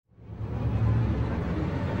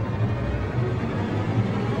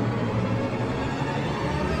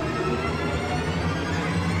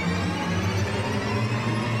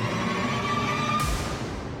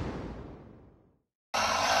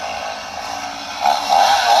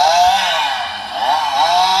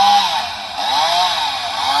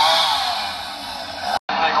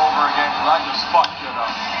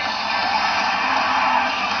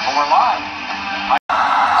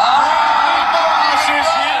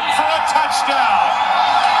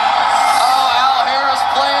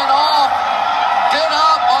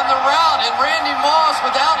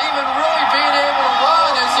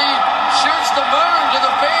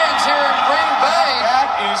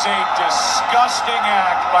disgusting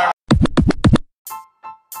act by...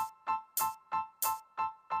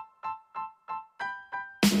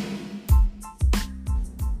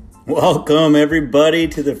 Welcome everybody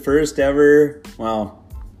to the first of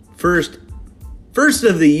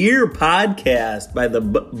the year podcast by the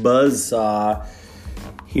Buzzsaw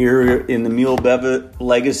here in the Mule Bevitt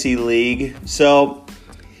Legacy League. So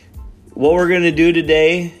what we're going to do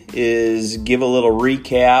today is give a little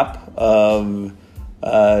recap of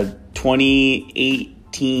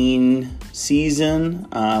 2018 season,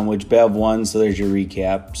 which Bev won, so there's your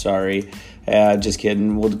recap. Sorry. Just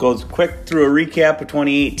kidding. We'll go quick through a recap of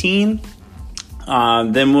 2018.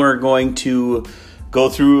 Then we're going to go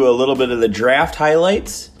through a little bit of the draft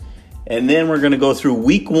highlights. And then we're going to go through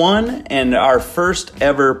week one and our first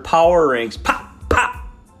ever power rankings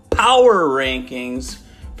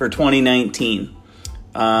for 2019.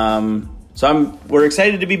 We're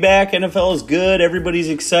excited to be back. NFL is good. Everybody's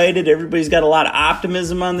excited. Everybody's got a lot of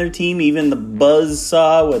optimism on their team. Even the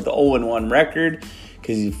Buzzsaw with the 0-1 record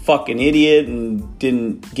because he's a fucking idiot and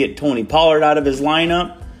didn't get Tony Pollard out of his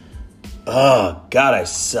lineup. Oh, God, I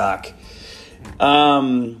suck.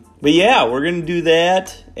 But yeah, we're going to do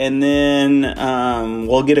that. And then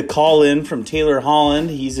we'll get a call in from Taylor Holland.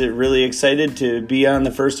 He's really excited to be on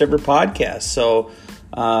the first ever podcast. So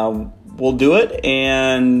we'll do it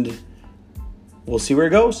and we'll see where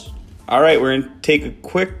it goes. All right, we're going to take a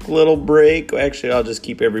quick little break. Actually, I'll just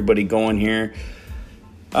keep everybody going here.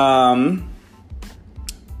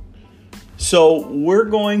 So we're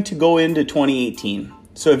going to go into 2018.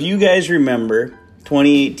 So if you guys remember,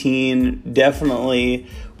 2018 definitely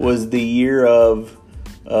was the year of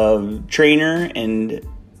Trainer and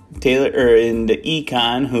Taylor and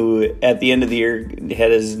Econ, who at the end of the year had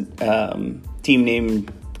his team name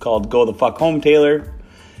called Go the Fuck Home Taylor.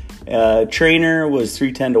 Trainer was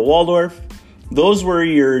 310 to Waldorf. Those were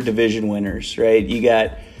your division winners, right? You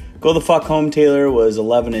got Go the Fuck Home Taylor was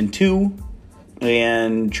 11-2.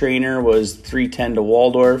 And Trainer was 310 to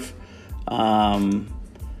Waldorf. They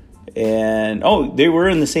were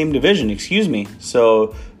in the same division, excuse me.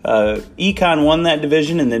 So Econ won that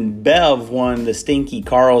division, and then Bev won the Stinky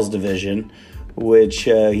Carl's division, which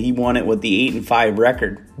he won it with the 8-5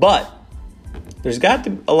 record. But there's got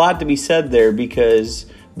a lot to be said there because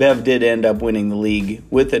Bev did end up winning the league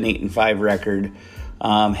with an 8-5 record.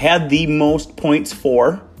 Had the most points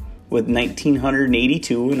for with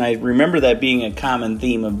 1,982, and I remember that being a common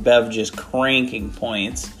theme of Bev just cranking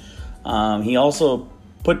points. He also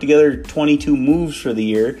put together 22 moves for the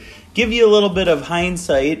year. Give you a little bit of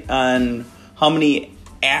hindsight on how many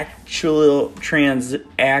actual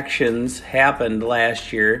transactions happened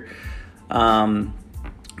last year.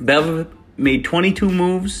 Bev made 22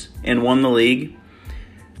 moves and won the league.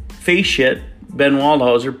 Face shit, Ben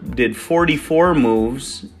Waldhauser did 44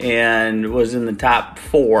 moves and was in the top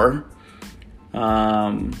 4.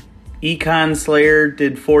 Econ Slayer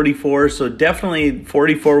did 44, so definitely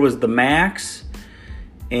 44 was the max.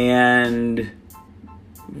 And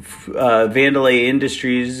Vandalay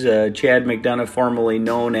Industries, Chad McDonough, formerly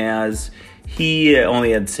known as, he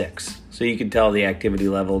only had 6. So you could tell the activity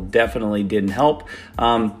level definitely didn't help.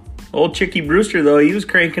 Old Chicky Brewster, though, he was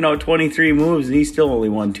cranking out 23 moves, and he still only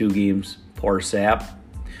won 2 games. Poor sap.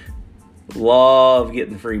 Love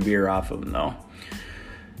getting free beer off of him, though.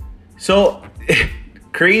 So,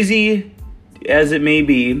 crazy as it may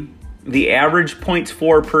be, the average points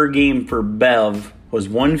for per game for Bev was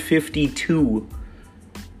 152.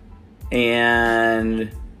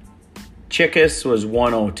 And Chickus was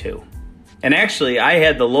 102. And actually, I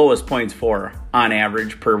had the lowest points for on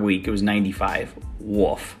average per week. It was 95.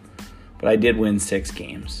 Woof. But I did win 6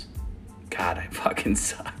 games. God, I fucking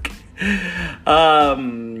suck.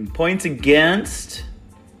 Points against.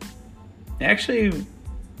 Actually,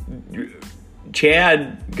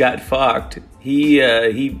 Chad got fucked. He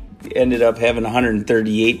ended up having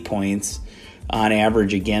 138 points on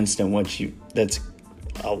average against him, that's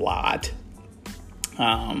a lot.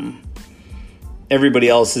 Everybody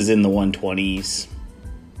else is in the 120s.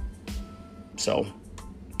 So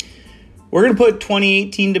we're going to put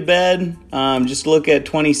 2018 to bed. Just look at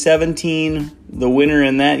 2017. The winner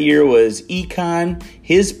in that year was Econ.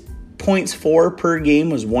 His points for per game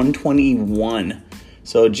was 121.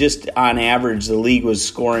 So just on average, the league was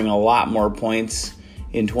scoring a lot more points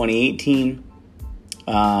in 2018.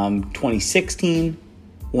 2016,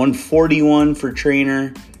 141 for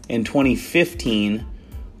Trainer. In 2015,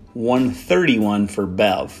 131 for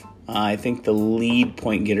Bev. I think the lead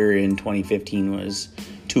point getter in 2015 was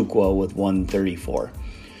Tuqua with 134.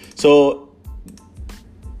 So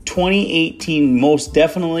 2018 most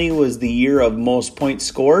definitely was the year of most points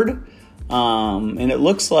scored. And it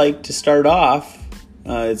looks like to start off,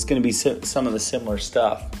 it's going to be some of the similar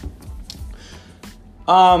stuff.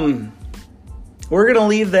 We're going to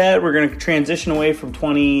leave that. We're going to transition away from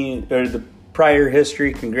the prior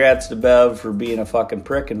history. Congrats to Bev for being a fucking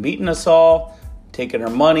prick and beating us all, taking our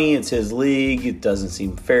money. It's his league. It doesn't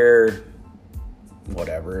seem fair.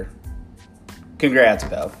 Whatever. Congrats,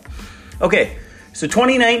 Bev. Okay, so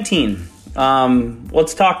 2019.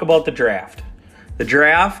 Let's talk about the draft. The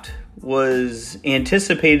draft was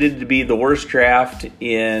anticipated to be the worst draft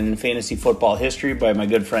in fantasy football history by my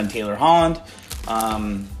good friend Taylor Holland.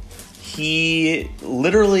 He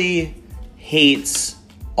literally hates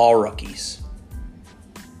all rookies.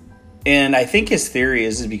 And I think his theory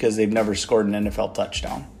is because they've never scored an NFL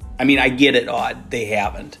touchdown. I mean, I get it, odd. They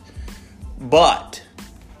haven't. But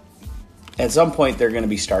at some point, they're going to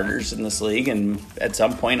be starters in this league. And at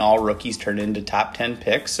some point, all rookies turn into top 10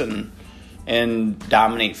 picks and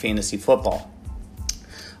dominate fantasy football.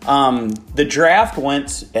 The draft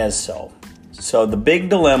went as so. So the big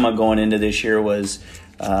dilemma going into this year was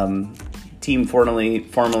team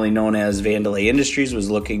formerly known as Vandalay Industries was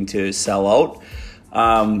looking to sell out.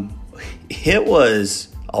 It was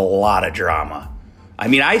a lot of drama. I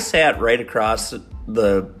mean, I sat right across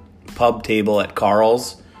the pub table at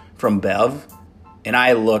Carl's from Bev, and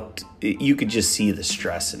you could just see the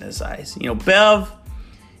stress in his eyes. You know, Bev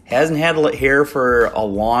hasn't had hair for a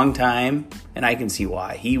long time, and I can see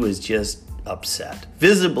why. He was just upset,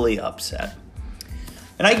 visibly upset.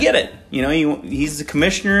 And I get it. You know, he's the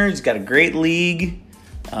commissioner. He's got a great league.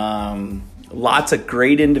 Lots of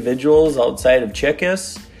great individuals outside of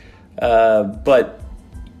Chickus. But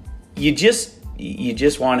you just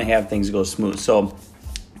want to have things go smooth. So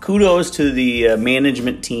kudos to the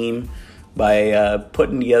management team by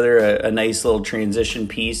putting together a nice little transition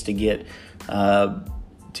piece to get Adam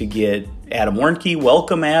Warnke.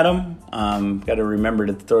 Welcome, Adam. Got to remember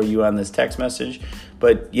to throw you on this text message.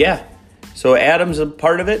 But yeah. So Adam's a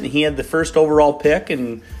part of it, and he had the first overall pick,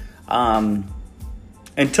 and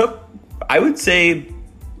took, I would say,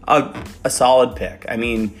 a solid pick. I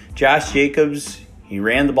mean, Josh Jacobs, he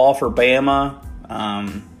ran the ball for Bama,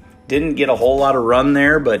 didn't get a whole lot of run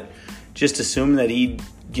there, but just assumed that he'd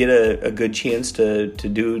get a good chance to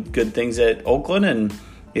do good things at Oakland. And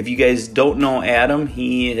if you guys don't know Adam,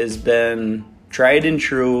 he has been tried and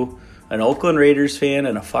true an Oakland Raiders fan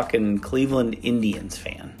and a fucking Cleveland Indians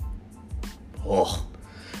fan. Oh,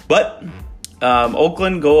 but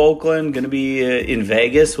Oakland, going to be in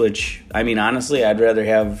Vegas, which, I mean, honestly, I'd rather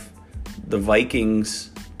have the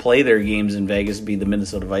Vikings play their games in Vegas, be the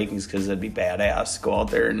Minnesota Vikings, because that'd be badass. Go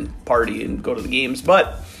out there and party and go to the games.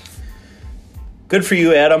 But good for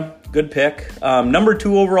you, Adam. Good pick. Number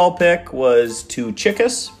 2 overall pick was to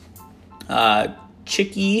Chickus.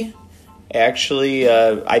 Chicky actually,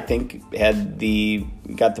 I think,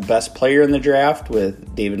 got the best player in the draft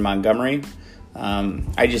with David Montgomery.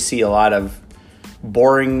 I just see a lot of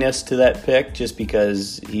boringness to that pick just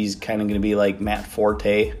because he's kind of going to be like Matt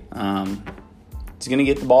Forte. He's going to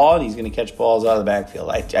get the ball and he's going to catch balls out of the backfield.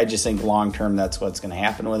 I just think long-term that's what's going to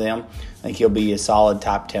happen with him. I think he'll be a solid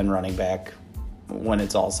top 10 running back when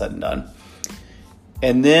it's all said and done.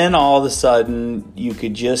 And then all of a sudden you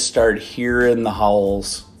could just start hearing the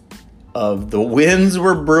howls of the winds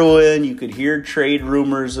were brewing. You could hear trade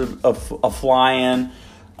rumors of flying.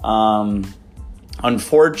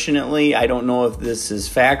 Unfortunately, I don't know if this is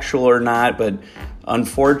factual or not, but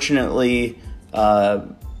unfortunately,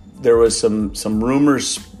 there was some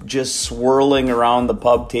rumors just swirling around the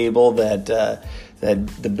pub table that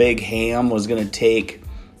the big ham was going to take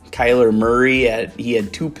Kyler Murray. He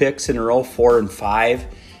had 2 picks in a row, 4 and 5,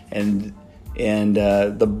 and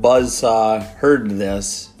the buzzsaw heard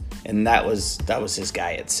this, and that was his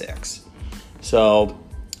guy at 6. So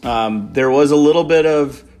there was a little bit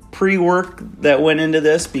of pre-work that went into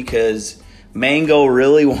this because Mango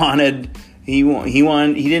really wanted he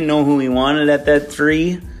didn't know who he wanted at that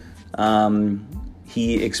 3.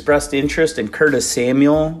 He expressed interest in Curtis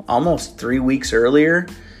Samuel almost 3 weeks earlier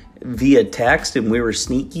via text, and we were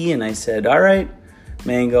sneaky, and I said, all right,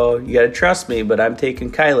 Mango, you got to trust me, but I'm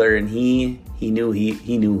taking Kyler. And he knew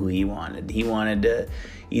who he wanted. He wanted to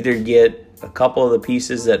either get a couple of the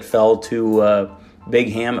pieces that fell to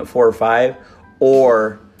Big Ham at 4 or 5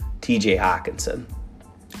 or TJ Hawkinson.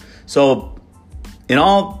 So in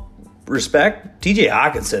all respect, TJ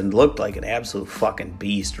Hawkinson looked like an absolute fucking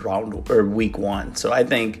beast week 1. So I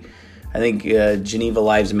think Geneva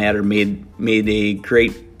Lives Matter made a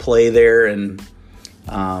great play there. And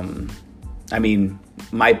I mean,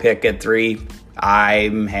 my pick at 3,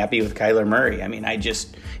 I'm happy with Kyler Murray. I mean, I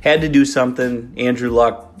just had to do something. Andrew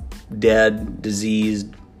Luck, dead,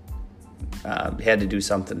 diseased, had to do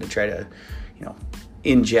something to try to,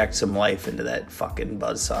 inject some life into that fucking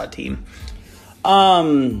buzzsaw team.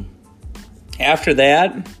 After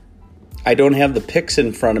that, I don't have the picks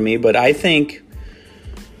in front of me, but I think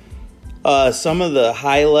some of the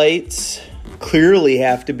highlights clearly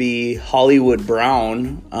have to be Hollywood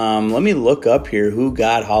Brown. Let me look up here who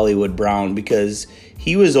got Hollywood Brown, because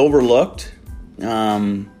he was overlooked.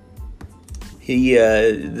 That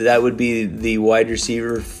would be the wide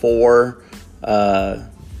receiver for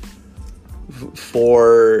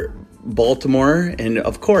Baltimore, and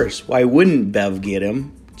of course, why wouldn't Bev get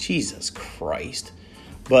him? Jesus Christ.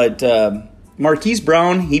 But Marquise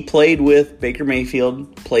Brown, he played with Baker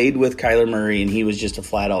Mayfield, played with Kyler Murray, and he was just a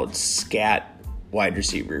flat-out scat wide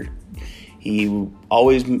receiver. He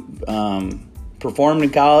always performed in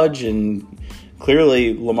college, and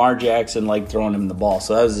clearly Lamar Jackson liked throwing him the ball.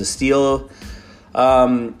 So that was a steal.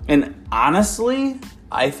 And honestly,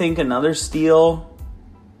 I think another steal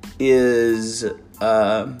is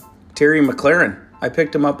Terry McLaurin. I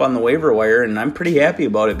picked him up on the waiver wire, and I'm pretty happy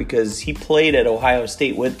about it because he played at Ohio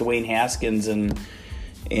State with Dwayne Haskins, and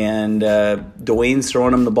Dwayne's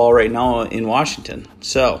throwing him the ball right now in Washington.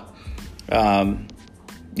 So,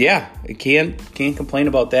 yeah, I can't complain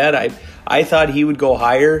about that. I thought he would go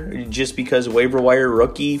higher just because waiver wire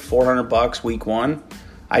rookie, $400 week 1.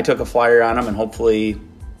 I took a flyer on him, and hopefully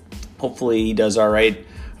he does all right.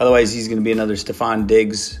 Otherwise, he's going to be another Stephon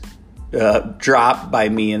Diggs drop by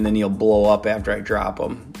me, and then he'll blow up after I drop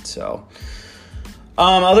him. So,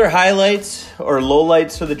 other highlights or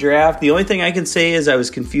lowlights for the draft. The only thing I can say is I was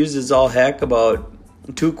confused as all heck about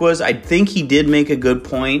Tukwas. I think he did make a good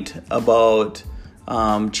point about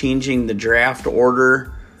changing the draft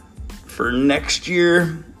order for next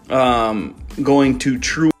year, going to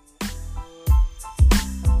true.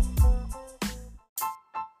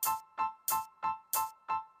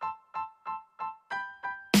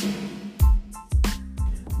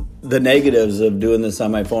 The negatives of doing this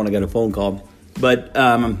on my phone. I got a phone call. But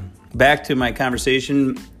back to my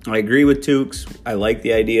conversation. I agree with Tukes. I like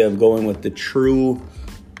the idea of going with the true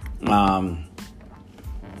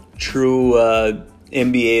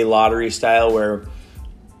NBA lottery style, where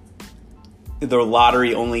the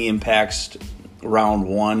lottery only impacts round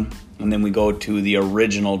 1, and then we go to the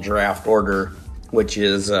original draft order, which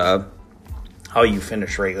is how you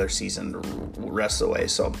finish regular season the rest of the way.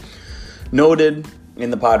 So, noted in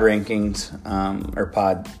the pod rankings, or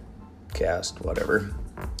podcast, whatever.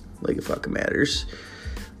 Like it fucking matters.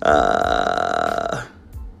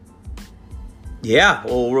 Yeah,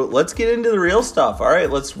 well, let's get into the real stuff. All right,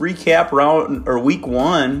 let's recap week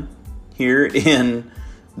 1 here in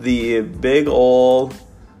the big ol'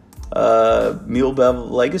 Mule Bev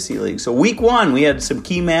Legacy League. So week 1, we had some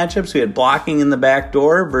key matchups. We had Blocking in the Back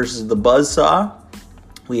Door versus the Buzzsaw.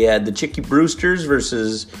 We had the Chicky Brewsters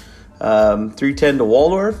versus 310 to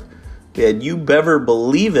Waldorf. We had You Bever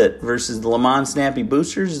Believe It versus the Lamont Snappy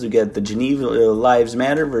Boosters. We got the Geneva Lives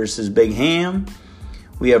Matter versus Big Ham.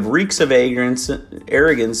 We have Reeks of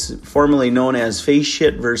Arrogance, formerly known as Face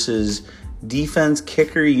Shit versus Defense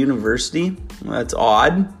Kicker University. Well, that's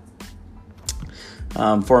odd.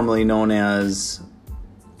 Formerly known as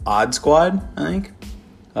Odd Squad, I think.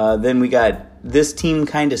 Then we got This Team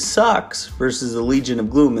Kinda Sucks versus the Legion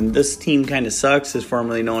of Gloom. And This Team Kinda Sucks is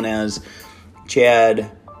formerly known as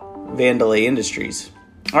Chad Vandalay Industries.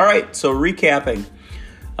 All right, so recapping.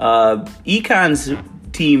 Econ's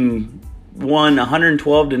team won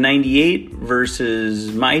 112-98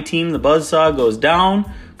 versus my team. The Buzzsaw goes down.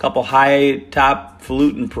 A couple high top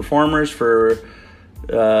falutin performers for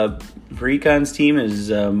Econ's team is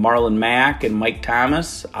Marlon Mack and Mike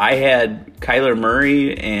Thomas. I had Kyler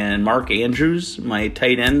Murray and Mark Andrews, my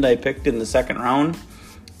tight end I picked in the second round.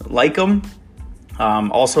 Like them.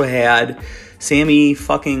 Also had Sammy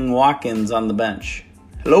fucking Watkins on the bench.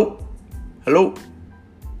 Hello?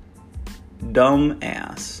 Dumb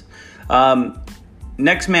ass.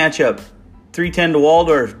 Next matchup, 310 to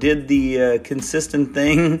Waldorf did the consistent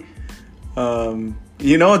thing.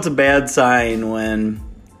 It's a bad sign when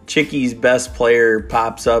Chicky's best player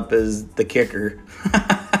pops up as the kicker.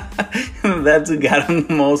 That's who got him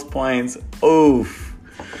the most points. Oof.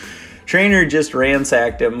 Trainer just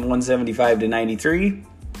ransacked him, 175-93.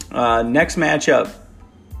 Next matchup,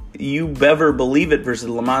 You Bever Believe It versus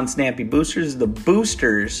Lamont Snappy Boosters. The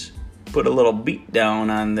Boosters put a little beat down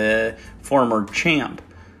on the former champ.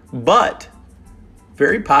 But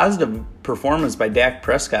very positive performance by Dak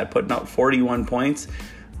Prescott, putting up 41 points.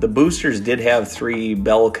 The Boosters did have 3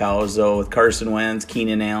 bell cows, though, with Carson Wentz,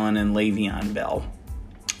 Keenan Allen, and Le'Veon Bell.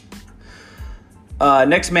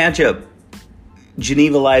 Next matchup,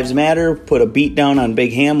 Geneva Lives Matter put a beat down on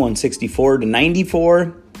Big Ham,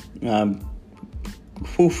 164-94.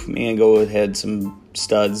 Go ahead, some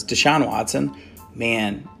studs. Deshaun Watson,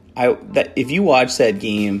 man, if you watch that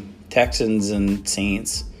game, Texans and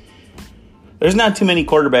Saints, there's not too many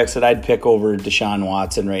quarterbacks that I'd pick over Deshaun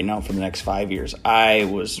Watson right now for the next 5 years. I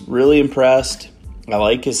was really impressed. I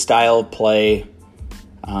like his style of play.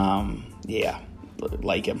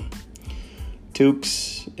 Like him.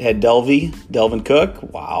 Tukes had Delvin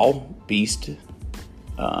Cook. Wow, beast.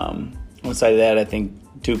 Outside of that, I think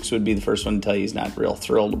Tukes would be the first one to tell you he's not real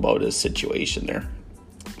thrilled about his situation there.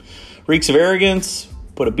 Reeks of Arrogance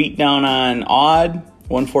put a beat down on Odd,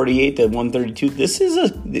 148-132. This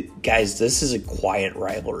is a quiet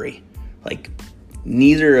rivalry. Like,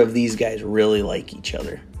 neither of these guys really like each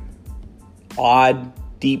other. Odd,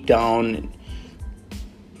 deep down,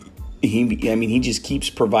 he just keeps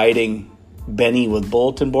providing Benny with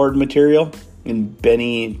bulletin board material, and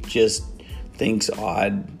Benny just thinks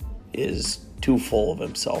Odd is too full of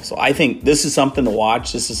himself. So I think this is something to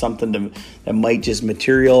watch. This is something that might just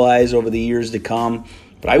materialize over the years to come.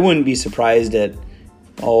 But I wouldn't be surprised at,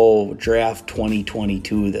 draft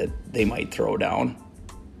 2022 that they might throw down.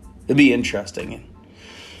 It'd be interesting.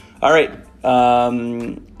 All right,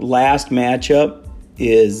 last matchup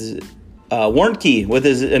is Warnke with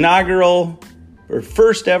his inaugural or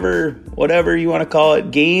first ever, whatever you want to call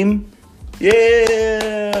it, game.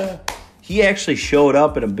 Yeah! He actually showed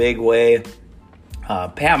up in a big way.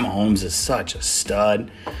 Pat Mahomes is such a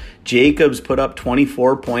stud. Jacobs put up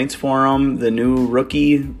 24 points for him, the new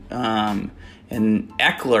rookie. And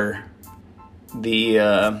Eckler,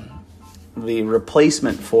 the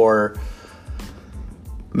replacement for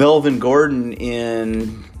Melvin Gordon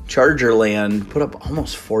in Chargerland, put up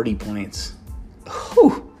almost 40 points.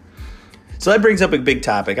 Whew. So that brings up a big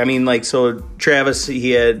topic. Travis,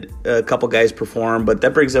 he had a couple guys perform, but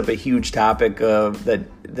that brings up a huge topic of that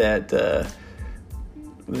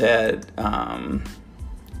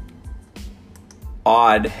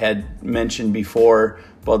Odd had mentioned before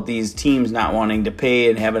about these teams not wanting to pay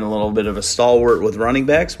and having a little bit of a stalwart with running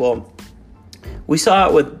backs. Well, we saw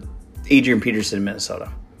it with Adrian Peterson in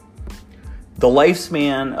Minnesota. The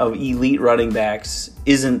lifespan of elite running backs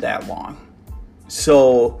isn't that long.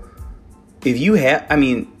 So if you have,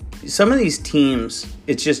 some of these teams,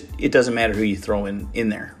 it doesn't matter who you throw in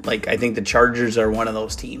there. Like, I think the Chargers are one of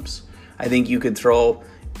those teams. I think you could throw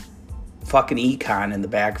fucking Econ in the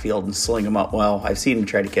backfield and sling him up. Well, I've seen him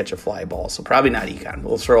try to catch a fly ball, so probably not Econ.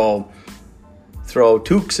 We'll throw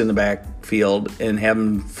Tukes in the backfield and have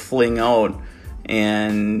him fling out,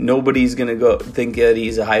 and nobody's going to go think that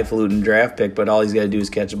he's a highfalutin draft pick, but all he's got to do is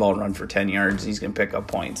catch the ball and run for 10 yards. He's going to pick up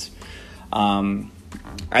points.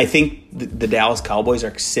 I think the Dallas Cowboys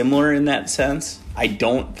are similar in that sense. I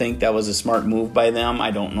don't think that was a smart move by them.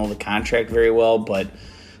 I don't know the contract very well, but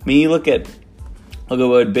you look at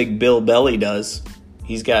what Big Bill Belly does.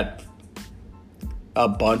 He's got a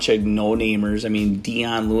bunch of no-namers.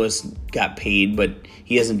 Dion Lewis got paid, but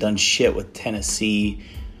he hasn't done shit with Tennessee.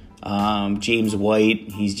 James White,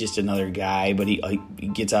 he's just another guy, but he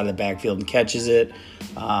gets out of the backfield and catches it.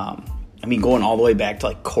 Going all the way back to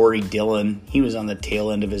like Corey Dillon, he was on the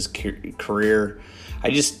tail end of his career.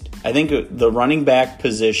 I think the running back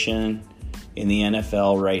position in the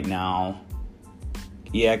NFL right now,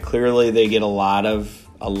 yeah, clearly they get a lot of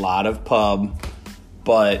pub,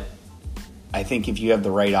 but I think if you have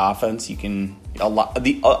the right offense, you can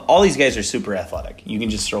all these guys are super athletic. You can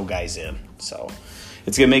just throw guys in, so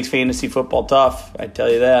it's gonna make fantasy football tough. I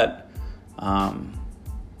tell you that.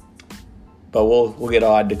 But we'll get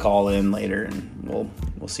Odd to call in later, and we'll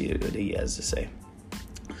see what he has to say.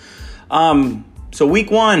 So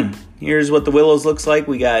week 1, here's what the Willows looks like.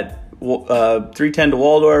 We got 310 to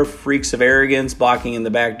Waldorf, Freaks of Arrogance blocking in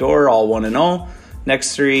the back door, all 1-0.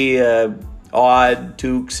 Next 3, Odd,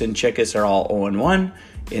 Tukes, and Chickus are all 0-1.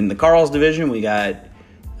 In the Carl's division, we got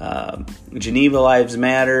Geneva Lives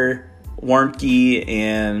Matter, Warnke,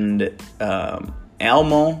 and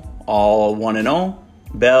Almo, all 1-0.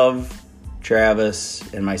 Bev,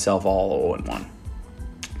 Travis, and myself all 0-1.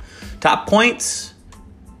 Top points,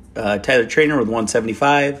 Tyler Traynor with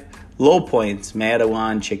 175. Low points,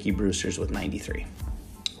 Madawan, Chicky Brewsters with 93.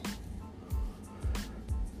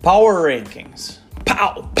 Power rankings.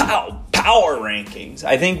 Power rankings.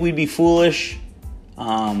 I think we'd be foolish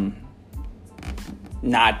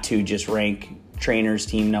not to just rank Trainer's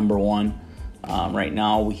team number 1. Right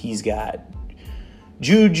now, he's got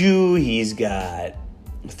Juju. He's got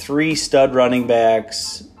 3 stud running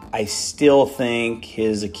backs. I still think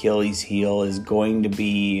his Achilles heel is going to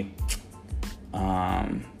be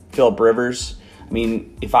Phillip Rivers. I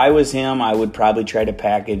mean, if I was him, I would probably try to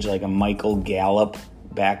package like a Michael Gallup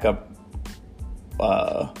backup,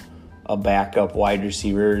 a backup wide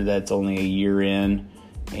receiver that's only a year in,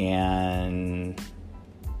 and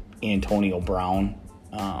Antonio Brown.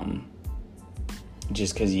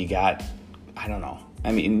 Just because I don't know.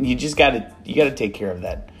 I mean, you got to take care of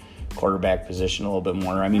that quarterback position a little bit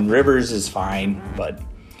more. I mean, Rivers is fine, but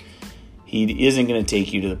he isn't going to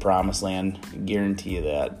take you to the promised land. I guarantee you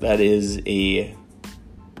that. That is a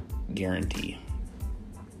guarantee.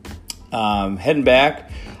 Heading back,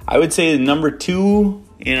 I would say the number 2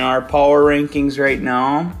 in our power rankings right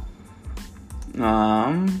now.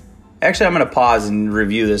 Actually, I'm going to pause and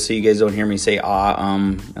review this so you guys don't hear me say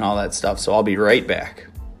and all that stuff. So I'll be right back.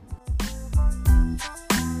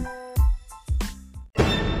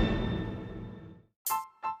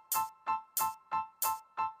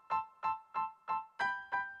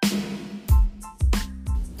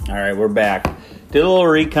 All right, we're back. Did a little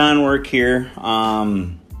recon work here.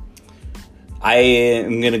 I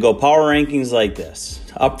am going to go power rankings like this.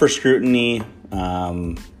 Up for scrutiny.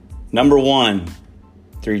 Number 1,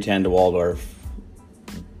 310 to Waldorf.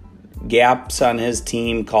 Gaps on his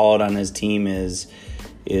team, call it on his team is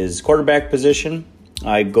quarterback position.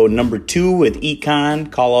 I go number 2 with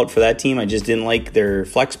Econ, call out for that team. I just didn't like their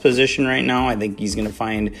flex position right now. I think he's going to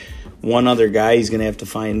find one other guy. He's going to have to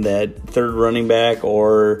find that third running back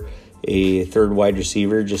or a third wide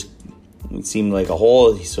receiver. Just it seemed like a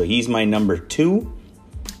hole. So he's my number 2.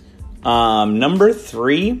 Number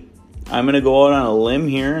 3, I'm going to go out on a limb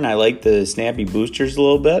here, and I like the snappy boosters a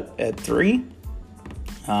little bit at 3.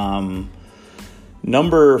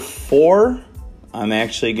 Number 4, I'm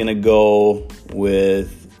actually going to go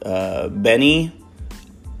with Benny.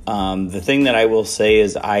 The thing that I will say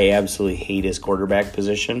is I absolutely hate his quarterback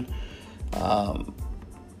position.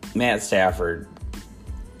 Matt Stafford,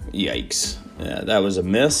 yikes. Yeah, that was a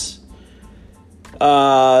miss.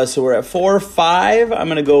 So we're at 4, 5. I'm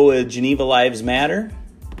going to go with Geneva Lives Matter.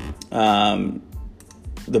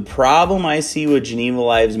 The problem I see with Geneva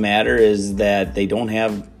Lives Matter is that they don't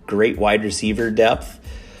have great wide receiver depth,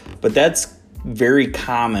 but that's very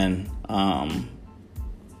common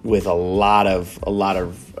with a lot of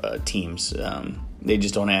teams. They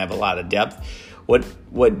just don't have a lot of depth. What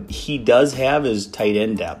he does have is tight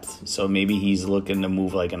end depth, so maybe he's looking to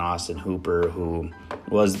move like an Austin Hooper, who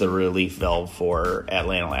was the relief valve for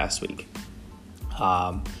Atlanta last week.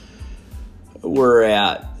 We're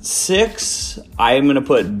at 6. I'm going to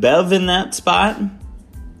put Bev in that spot.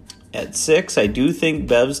 At 6, I do think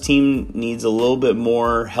Bev's team needs a little bit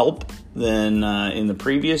more help than in the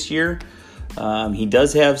previous year. He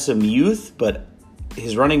does have some youth, but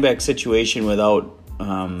his running back situation without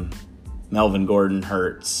Melvin Gordon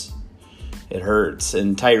hurts. It hurts.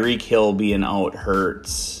 And Tyreek Hill being out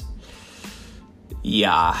hurts.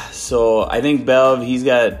 Yeah, so I think Bev, he's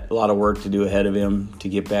got a lot of work to do ahead of him to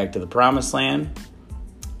get back to the promised land.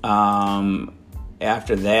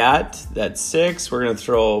 After that, that's 6. We're going to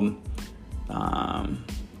throw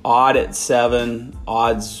Odd at 7.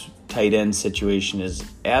 Odd's tight end situation is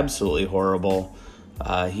absolutely horrible.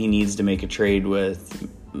 He needs to make a trade with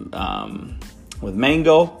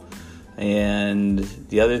Mango. And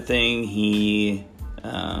the other thing,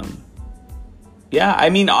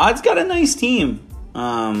 Odd's got a nice team.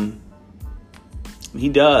 He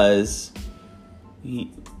does. I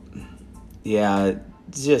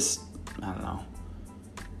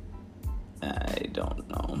don't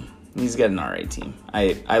know. He's got an alright team.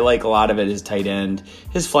 I like a lot of it. His tight end,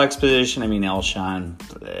 his flex position. Alshon.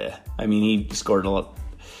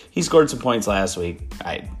 He scored some points last week.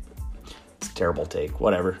 It's a terrible take.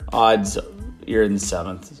 Whatever. Odds. You're in the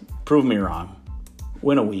 7th. Prove me wrong.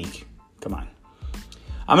 Win a week. Come on.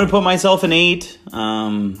 I'm going to put myself in 8.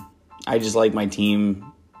 I just like my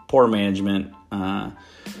team. Poor management. We're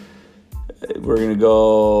going to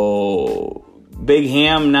go Big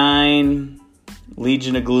Ham 9.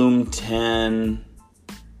 Legion of Gloom 10.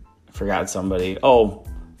 I forgot somebody. Oh,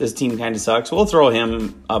 this team kind of sucks. We'll throw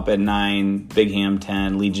him up at 9. Big Ham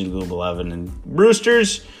 10. Legion of Gloom 11. And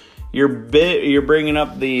Brewsters, you're bringing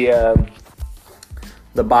up the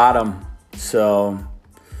bottom. So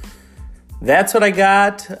that's what I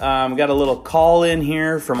got. Got a little call in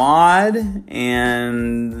here from Odd,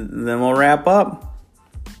 and then we'll wrap up.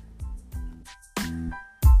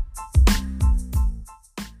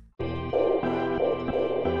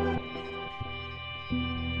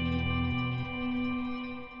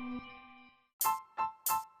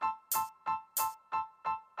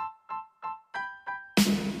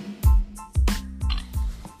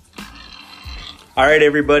 All right,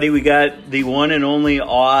 everybody, we got the one and only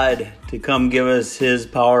Odd to come give us his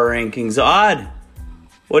power rankings. Odd,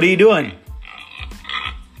 What are you doing?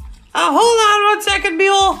 Hold on 1 second,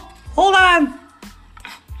 Mule. Hold on.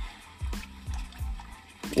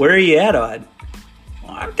 Where are you at, Odd?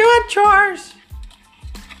 I'm doing chores.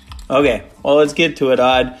 Okay, well, let's get to it,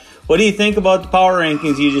 Odd. What do you think about the power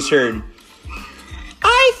rankings you just heard?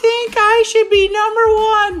 I think I should be number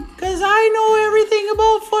 1 because I know everything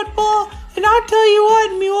about football. And I'll tell you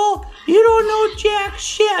what, Mule, you don't know jack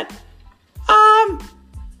shit.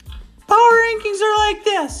 Power rankings are like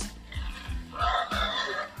this.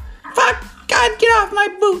 Fuck, God, get off my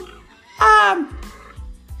boot.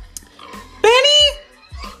 Benny,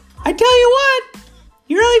 I tell you what,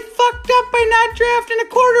 you really fucked up by not drafting a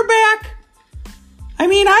quarterback. I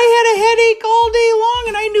mean, I had a headache all day long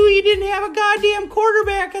and I knew you didn't have a goddamn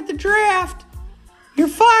quarterback at the draft. You're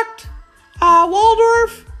fucked.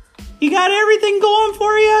 Waldorf, you got everything going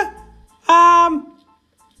for you.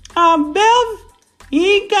 Bev, you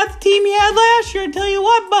ain't got the team you had last year. I tell you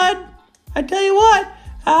what, bud. I tell you what.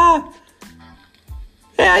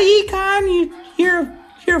 Econ, you're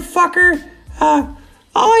a fucker. All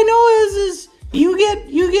I know is you get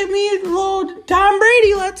me a little Tom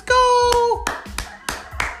Brady. Let's go.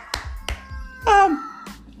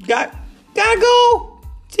 Gotta go.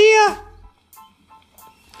 See ya.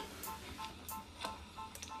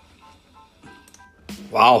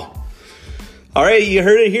 Wow. All right, you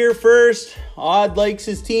heard it here first. Odd likes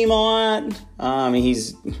his team a lot.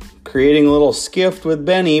 He's creating a little skiff with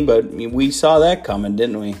Benny, but we saw that coming,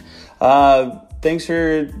 didn't we? Thanks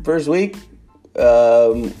for first week.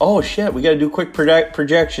 Oh, shit, we got to do quick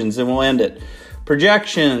projections, and we'll end it.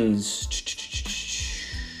 Projections.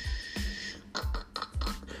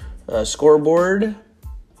 Scoreboard.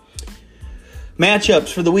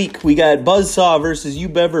 Matchups for the week. We got Buzzsaw versus You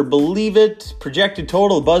Better Believe It. Projected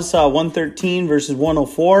total, Buzzsaw 113 versus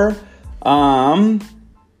 104.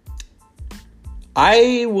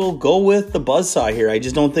 I will go with the Buzzsaw here. I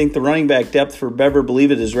just don't think the running back depth for Better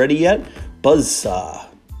Believe It is ready yet. Buzzsaw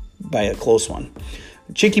by a close one.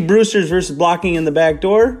 Chicky Brewsters versus Blocking in the Back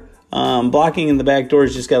Door. Blocking in the Back Door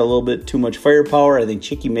has just got a little bit too much firepower. I think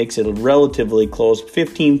Chicky makes it a relatively close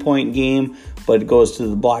 15-point game, but it goes to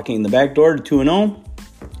the Blocking in the Back Door to 2-0.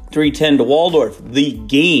 310 to Waldorf, the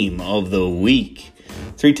game of the week.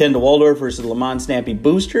 310 to Waldorf versus Lamont Snappy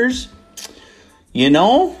Boosters. You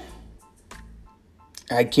know,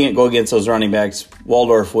 I can't go against those running backs.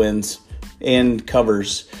 Waldorf wins and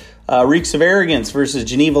covers. Reeks of Arrogance versus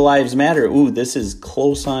Geneva Lives Matter. Ooh, this is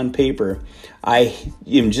close on paper. I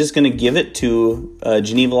am just going to give it to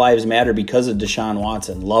Geneva Lives Matter because of Deshaun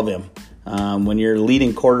Watson. Love him. When your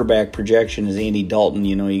leading quarterback projection is Andy Dalton,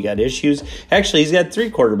 you know you got issues. Actually, he's got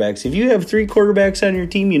 3 quarterbacks. If you have 3 quarterbacks on your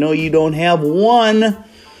team, you know you don't have one.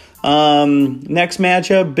 Next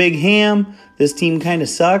matchup, Big Ham. This team kind of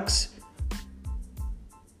sucks.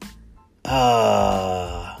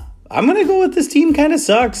 I'm going to go with this team kind of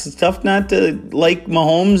sucks. It's tough not to like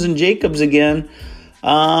Mahomes and Jacobs again.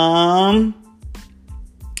 Last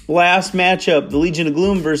matchup, the Legion of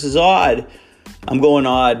Gloom versus Odd. I'm going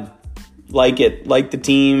Odd. Like it. Like the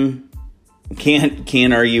team.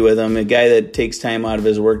 Can't argue with him. A guy that takes time out of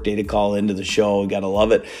his workday to call into the show. Gotta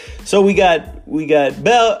love it. So we got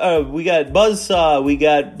Buzzsaw. We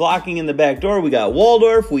got Blocking in the Back Door. We got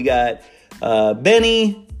Waldorf. We got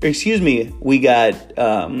Benny. We got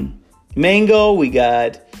Mango. We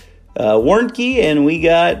got Warnke, and we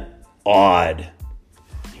got Odd.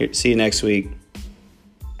 Here, see you next week.